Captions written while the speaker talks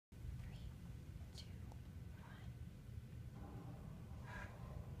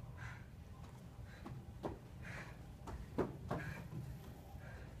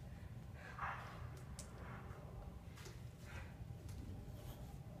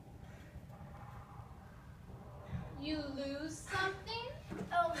You lose something?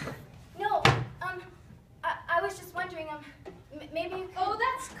 Oh, no, I was just wondering, maybe you could... Oh,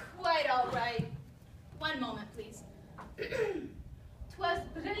 that's quite all right. One moment, please. 'Twas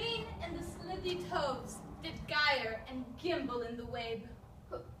Breen and the slithy toves did gyre and gimble in the wabe.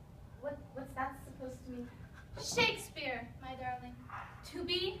 What's that supposed to mean? Shakespeare, my darling. To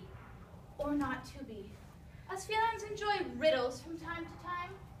be or not to be. Us felines enjoy riddles from time to time.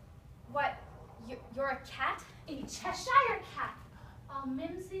 What, you're a cat? A Cheshire cat, all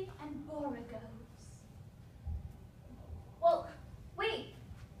mimsy and borogoves. Well, wait.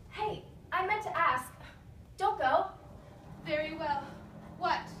 Hey, I meant to ask. Don't go. Very well.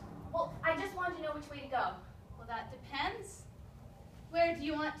 What? Well, I just wanted to know which way to go. Well, that depends. Where do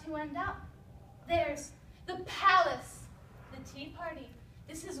you want to end up? There's the palace, the tea party.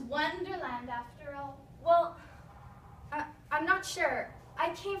 This is Wonderland, after all. Well, I'm not sure. I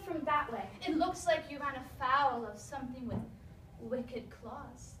came from that way. It looks like you ran afoul of something with wicked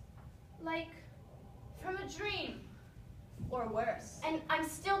claws. Like from a dream, or worse. And I'm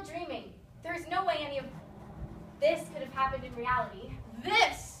still dreaming. There's no way any of this could have happened in reality.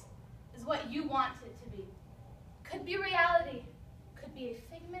 This is what you want it to be. Could be reality. Could be a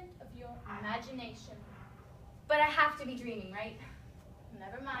figment of your imagination. But I have to be dreaming, right?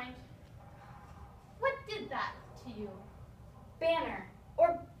 Never mind. What did that to you? Banner.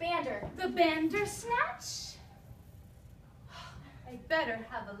 Or Bander. The Bandersnatch? I'd better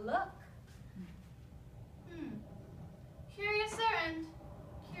have a look. Curiouser and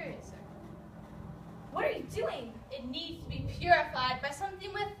curiouser. What are you doing? It needs to be purified by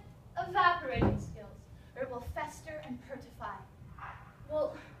something with evaporating skills, or it will fester and pertify.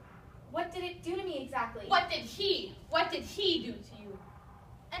 Well, what did it do to me exactly? What did he do to you?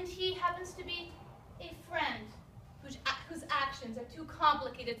 And he happens to be a friend whose actions are too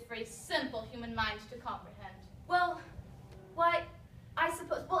complicated for a simple human mind to comprehend. Well, why, I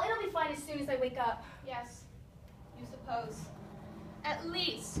suppose, well, it'll be fine as soon as I wake up. Yes, you suppose. At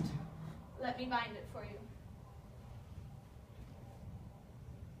least, let me bind it for you.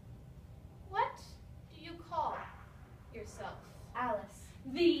 What do you call yourself? Alice.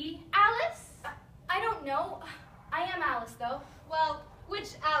 The Alice? I don't know. I am Alice, though. Well, which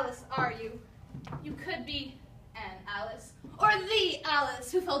Alice are you? You could be an Alice, or the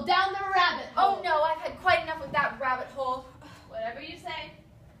Alice who fell down the rabbit hole. Oh no, I've had quite enough of that rabbit hole. Whatever you say.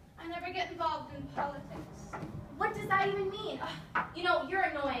 I never get involved in politics. What does that even mean? You know, you're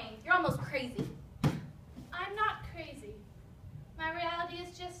annoying. You're almost crazy. I'm not crazy. My reality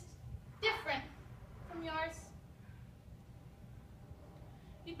is just different from yours.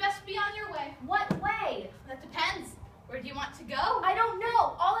 You'd best be on your way. What way? That depends. Where do you want to go? I don't know.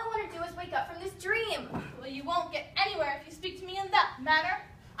 All I want to do is wake up from this dream. Well, you won't get anywhere if you speak to me in that manner.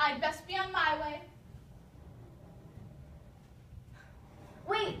 I'd best be on my way.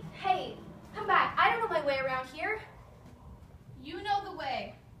 Wait, hey, come back. I don't know my way around here. You know the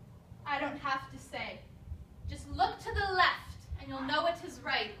way. I don't have to say. Just look to the left, and you'll know it is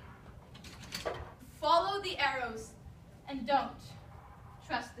right. Follow the arrows, and don't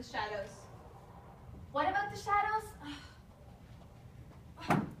trust the shadows. What about the shadows?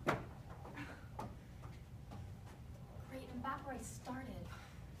 Great, I'm back where I started.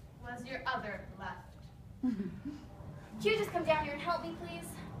 Was your other left? Can you just come down here and help me, please?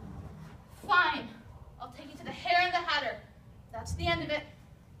 Fine. I'll take you to the Hare and the Hatter. That's the end of it.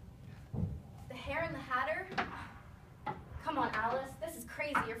 The Hare and the Hatter? Come on, Alice. This is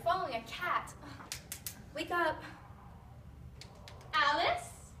crazy. You're following a cat. Wake up. Alice?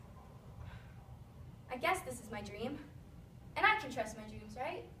 I guess this is my dream. And I can trust my dreams,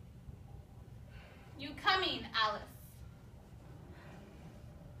 right? You coming, Alice?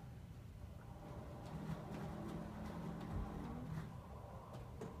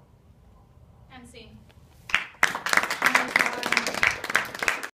 And scene.